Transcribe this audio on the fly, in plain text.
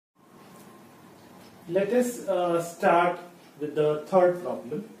Let us start with the third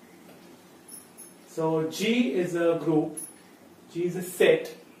problem. So G is a group, G is a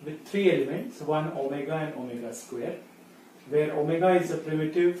set with three elements, 1 omega and omega square, where omega is a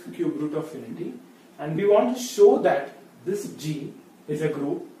primitive cube root of unity, and we want to show that this G is a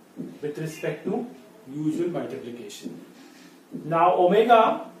group with respect to usual multiplication. Now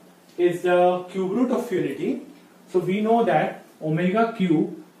omega is the cube root of unity, so we know that omega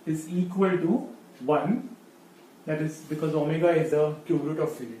cube is equal to 1, that is because omega is the cube root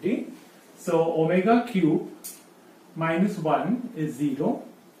of unity. So omega cube minus 1 is 0,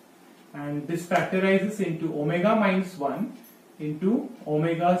 and this factorizes into omega minus 1 into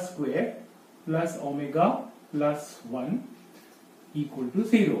omega square plus omega plus 1 equal to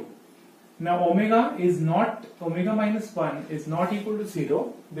 0. Now omega minus 1 is not equal to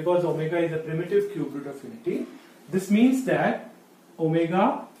 0 because omega is a primitive cube root of unity. This means that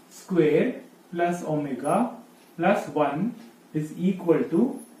omega square plus omega plus 1 is equal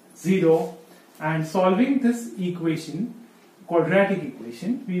to 0, and solving this equation, quadratic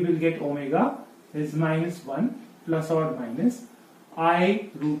equation, we will get omega is minus 1 plus or minus I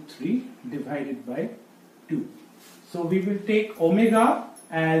root 3 divided by 2. So we will take omega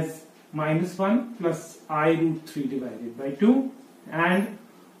as minus 1 plus I root 3 divided by 2, and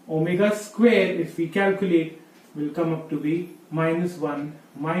omega square, if we calculate, will come up to be minus 1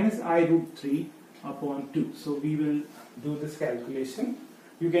 minus I root 3 upon 2. So we will do this calculation.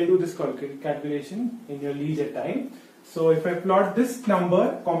 You can do this calculation in your leisure time. So if I plot this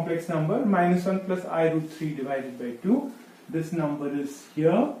number, complex number, minus 1 plus I root 3 divided by 2, this number is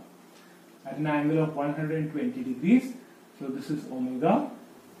here at an angle of 120 degrees. So this is omega,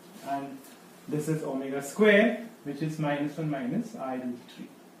 and this is omega square, which is minus 1 minus I root 3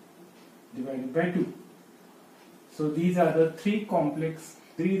 divided by 2. So these are the three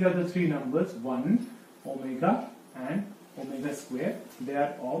numbers, 1, omega and omega square. They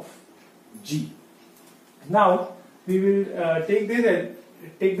are of G. Now we will take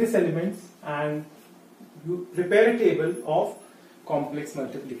these elements and prepare a table of complex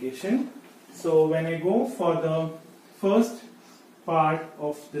multiplication. So when I go for the first part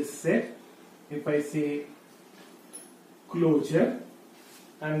of this set, if I say closure,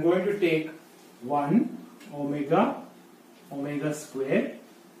 I am going to take 1 omega square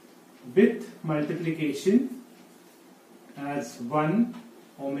with multiplication as 1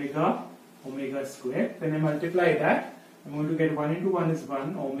 omega square. When I multiply that, I'm going to get 1 into 1 is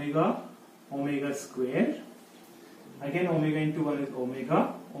 1 omega square. Again omega into 1 is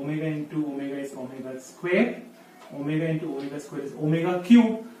omega into omega is omega square. Omega into omega square is omega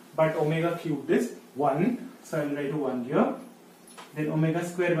cube, but omega cubed is 1, so I will write 1 here. Then omega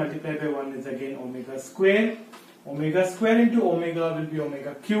square multiplied by 1 is again omega square. Omega square into omega will be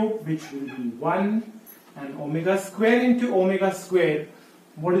omega cube, which will be 1. And omega square into omega square,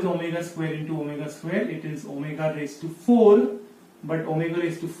 what is omega square into omega square? It is omega raised to 4, but omega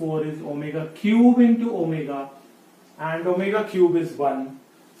raised to 4 is omega cube into omega, and omega cube is 1.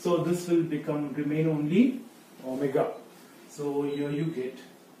 So this will remain only omega. So here you get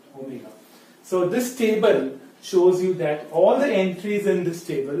omega. So this table shows you that all the entries in this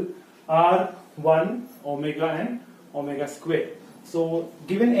table are 1 omega and omega square. So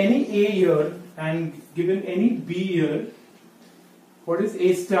given any A here and given any B here, what is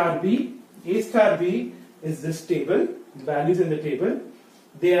A star B? A star B is this table, the values in the table.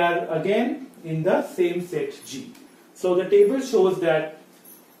 They are again in the same set G. So the table shows that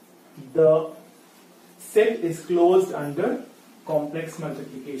the set is closed under complex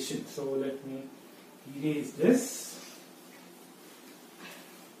multiplication. So let me erase this.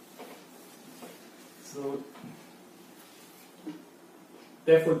 So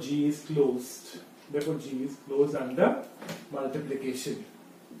therefore G is closed. Therefore G is closed under multiplication.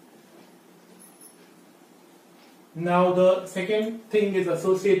 Now the second thing is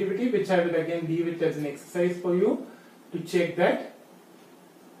associativity, which I will again leave it as an exercise for you to check that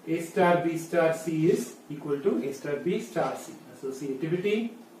A star B star C is equal to A star B star C.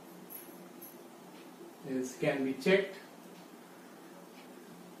 Associativity can be checked.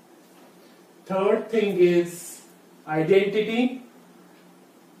 Third thing is identity.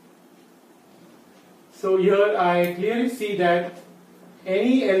 So here I clearly see that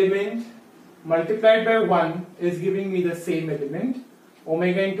any element multiplied by 1 is giving me the same element.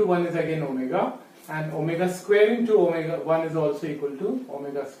 Omega into 1 is again omega, and omega square into omega 1 is also equal to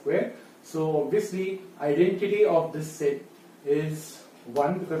omega square. So obviously identity of this set is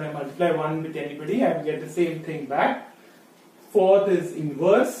 1, because I multiply 1 with anybody, I will get the same thing back. Fourth is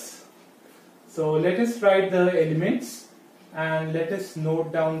inverse. So let us write the elements and let us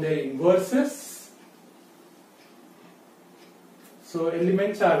note down their inverses. So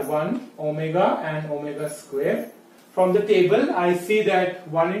elements are 1, omega and omega square. From the table I see that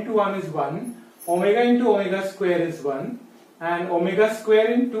 1 into 1 is 1, omega into omega square is 1, and omega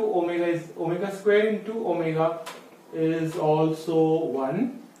square into omega is also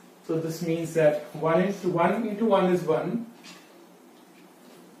 1. So this means that 1 into 1 is 1.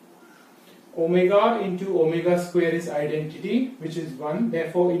 Omega into omega square is identity, which is 1.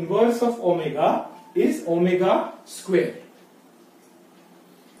 Therefore, inverse of omega is omega square.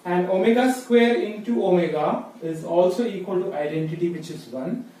 And omega square into omega is also equal to identity, which is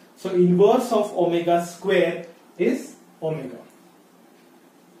 1. So inverse of omega square is omega.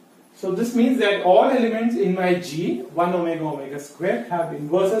 So this means that all elements in my G, 1 omega omega square, have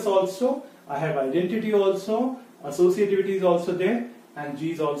inverses also. I have identity also, associativity is also there, and G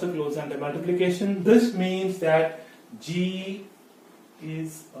is also closed under multiplication. This means that G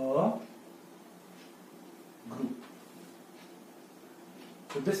is a group.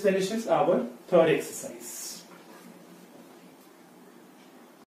 So this finishes our third exercise.